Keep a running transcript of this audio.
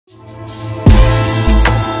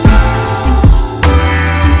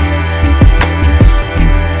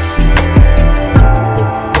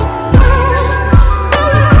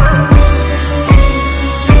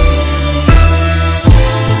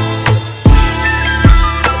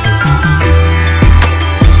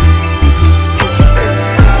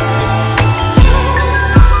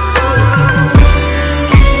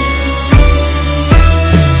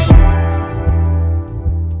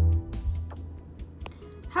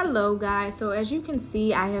Hello guys, so as you can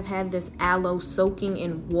see, I have had this aloe soaking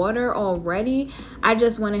in water already. I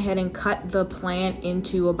just went ahead and cut the plant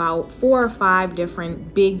into about 4 or 5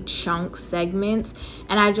 different big chunk segments,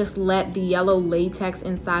 and I just let the yellow latex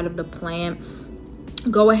inside of the plant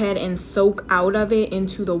go ahead and soak out of it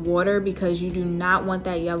into the water, because you do not want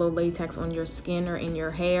that yellow latex on your skin or in your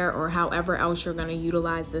hair or however else you're going to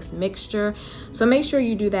utilize this mixture. So make sure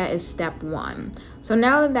you do that as step 1. So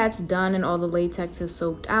now that that's done and all the latex is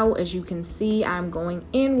soaked out, as you can see, I'm going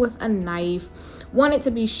in with a knife. Want it to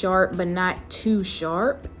be sharp but not too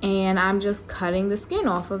sharp, and I'm just cutting the skin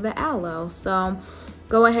off of the aloe. So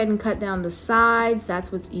go ahead and cut down the sides.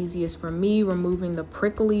 That's what's easiest for me, removing the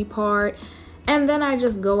prickly part. And then I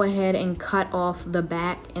just go ahead and cut off the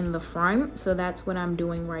back and the front. So that's what I'm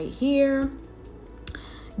doing right here.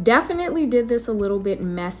 Definitely did this a little bit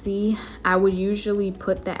messy. I would usually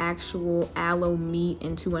put the actual aloe meat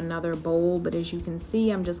into another bowl, but as you can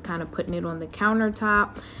see, I'm just kind of putting it on the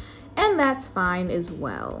countertop, and that's fine as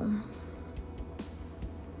well.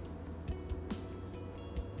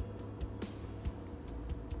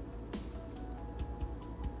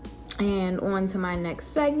 And on to my next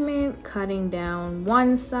segment, cutting down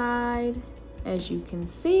one side. As you can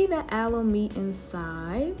see, the aloe meat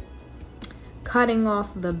inside. Cutting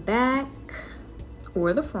off the back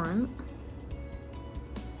or the front.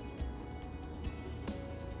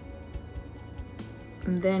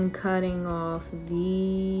 And then cutting off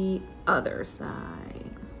the other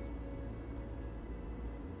side.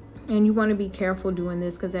 And you want to be careful doing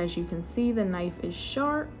this because as you can see, the knife is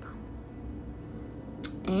sharp.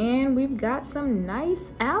 And we've got some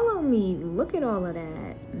nice aloe meat. Look at all of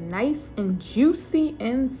that. Nice and juicy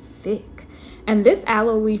and thick. And this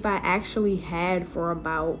aloe leaf I actually had for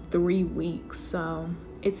about 3 weeks. So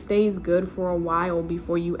it stays good for a while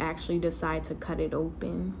before you actually decide to cut it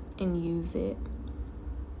open and use it.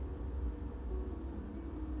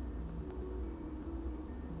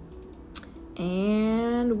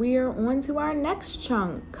 And we are on to our next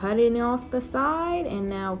chunk. Cutting off the side and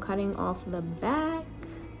now cutting off the back.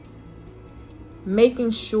 Making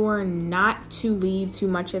sure not to leave too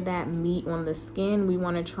much of that meat on the skin. We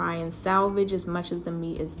want to try and salvage as much of the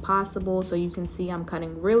meat as possible. So you can see I'm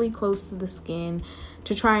cutting really close to the skin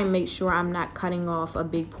to try and make sure I'm not cutting off a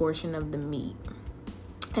big portion of the meat.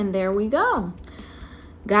 And there we go.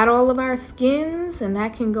 Got all of our skins, and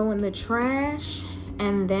that can go in the trash.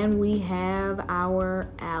 And then we have our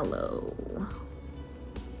aloe.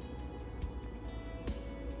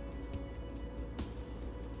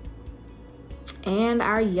 And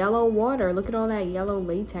our yellow water. Look at all that yellow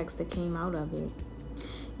latex that came out of it.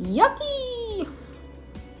 Yucky!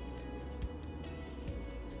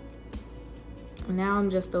 Now I'm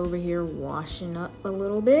just over here washing up a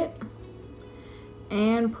little bit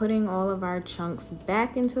and putting all of our chunks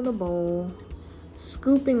back into the bowl,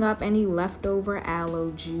 scooping up any leftover aloe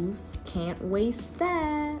juice. Can't waste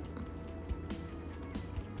that.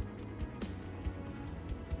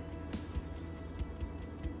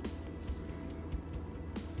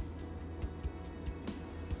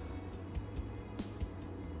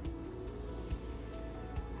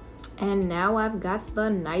 And now I've got the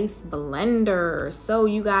nice blender. So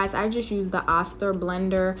you guys, I just use the Oster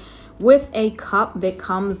blender with a cup that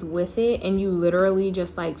comes with it, and you literally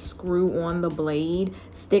just like screw on the blade,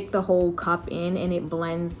 stick the whole cup in, and it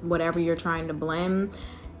blends whatever you're trying to blend.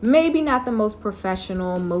 Maybe not the most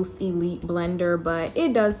professional, most elite blender, but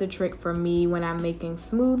it does the trick for me when I'm making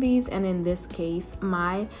smoothies, and in this case,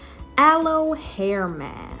 my aloe hair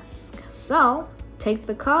mask. So take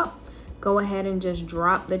the cup, go ahead and just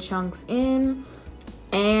drop the chunks in.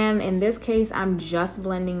 And in this case, I'm just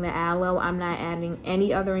blending the aloe. I'm not adding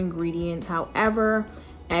any other ingredients. However,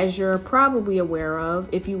 as you're probably aware of,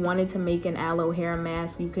 if you wanted to make an aloe hair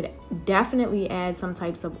mask, you could definitely add some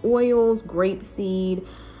types of oils, grapeseed,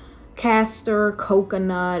 castor,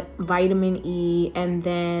 coconut, vitamin E, and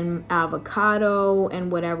then avocado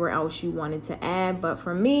and whatever else you wanted to add. But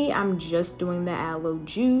for me, I'm just doing the aloe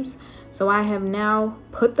juice. So I have now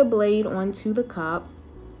put the blade onto the cup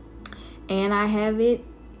and I have it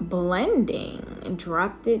blending and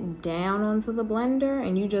dropped it down onto the blender,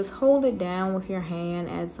 and you just hold it down with your hand,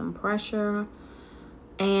 add some pressure.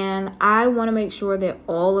 And I want to make sure that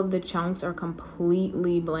all of the chunks are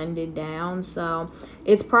completely blended down. So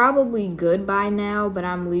it's probably good by now, but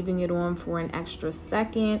I'm leaving it on for an extra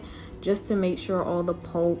second just to make sure all the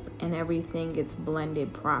pulp and everything gets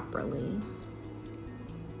blended properly.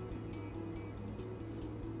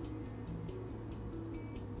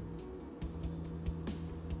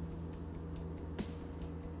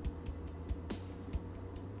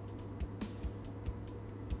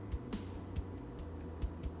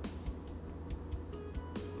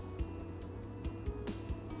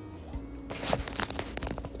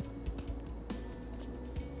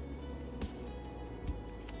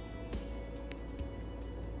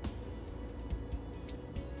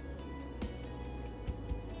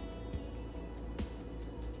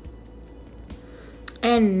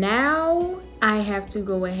 And now I have to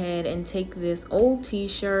go ahead and take this old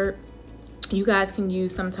t-shirt. You guys can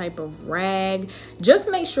use some type of rag.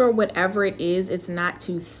 Just make sure whatever it is, it's not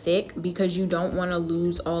too thick because you don't want to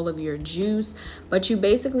lose all of your juice. But you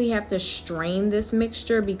basically have to strain this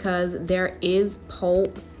mixture because there is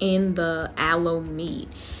pulp in the aloe meat.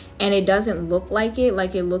 And it doesn't look like it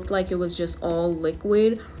looked like it was just all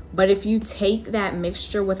liquid. But if you take that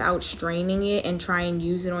mixture without straining it and try and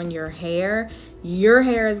use it on your hair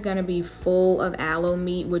is going to be full of aloe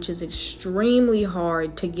meat, which is extremely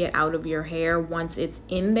hard to get out of your hair once it's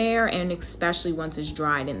in there, and especially once it's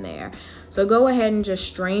dried in there. So go ahead and just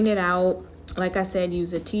strain it out. Like I said,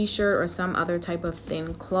 use a t-shirt or some other type of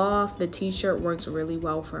thin cloth. The t-shirt works really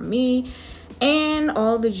well for me. And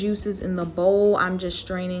all the juices in the bowl, I'm just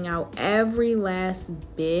straining out every last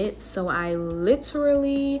bit. So I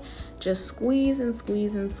literally just squeeze and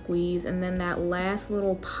squeeze and squeeze. And then that last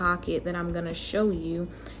little pocket that I'm gonna show you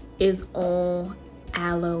is all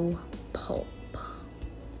aloe pulp.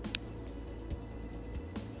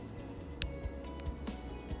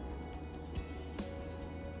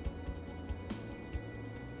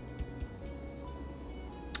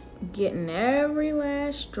 Getting every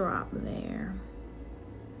last drop there.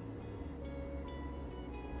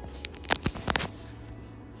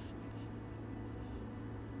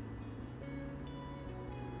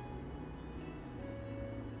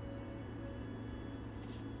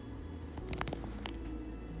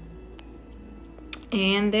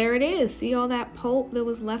 And there it is. See all that pulp that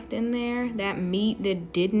was left in there? That meat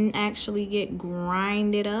that didn't actually get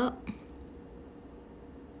grinded up?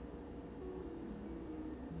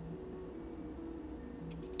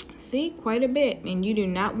 See, quite a bit. And you do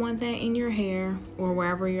not want that in your hair or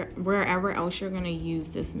wherever else you're going to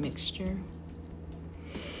use this mixture.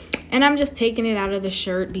 And I'm just taking it out of the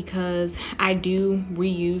shirt because I do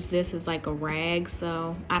reuse this as like a rag,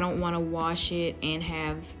 so I don't want to wash it and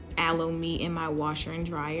have aloe meat in my washer and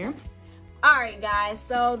dryer. Alright guys,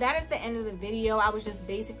 so that is the end of the video. I was just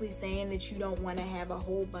basically saying that you don't want to have a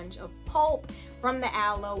whole bunch of pulp from the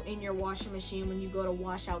aloe in your washing machine when you go to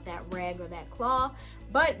wash out that rag or that cloth.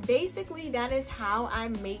 But basically that is how I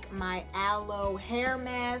make my aloe hair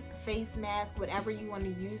mask, face mask, whatever you want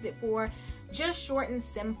to use it for. Just short and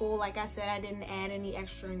simple. Like I said, I didn't add any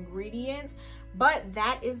extra ingredients. But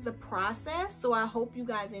that is the process. So I hope you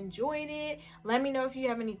guys enjoyed it. Let me know if you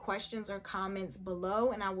have any questions or comments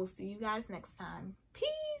below, and I will see you guys next time.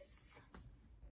 Peace.